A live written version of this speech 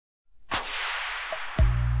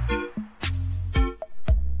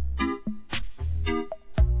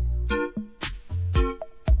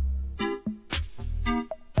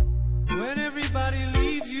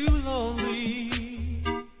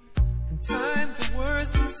times are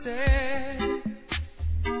worse than said,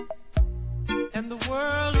 and the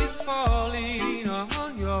world is falling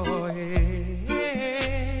on your head.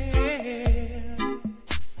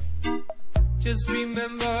 Just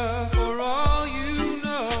remember, for all you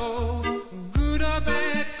know, good or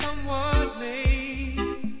bad, come what may,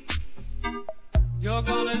 you're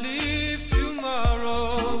gonna live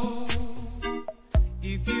tomorrow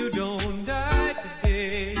if you don't die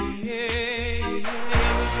today. It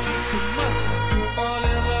takes a muscle to fall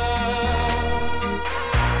in love.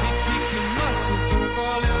 It takes a muscle to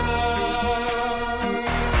fall in love.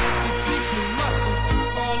 It takes a muscle to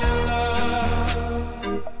fall in love.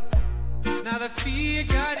 Now the fear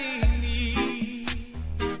got in me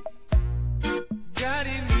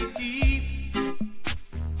deep.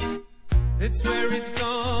 It's where it's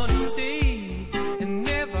gonna stay and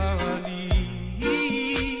never leave.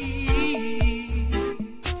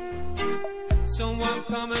 Someone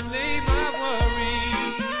come and lay my worry.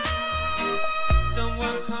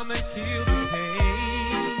 Someone come and kill the pain.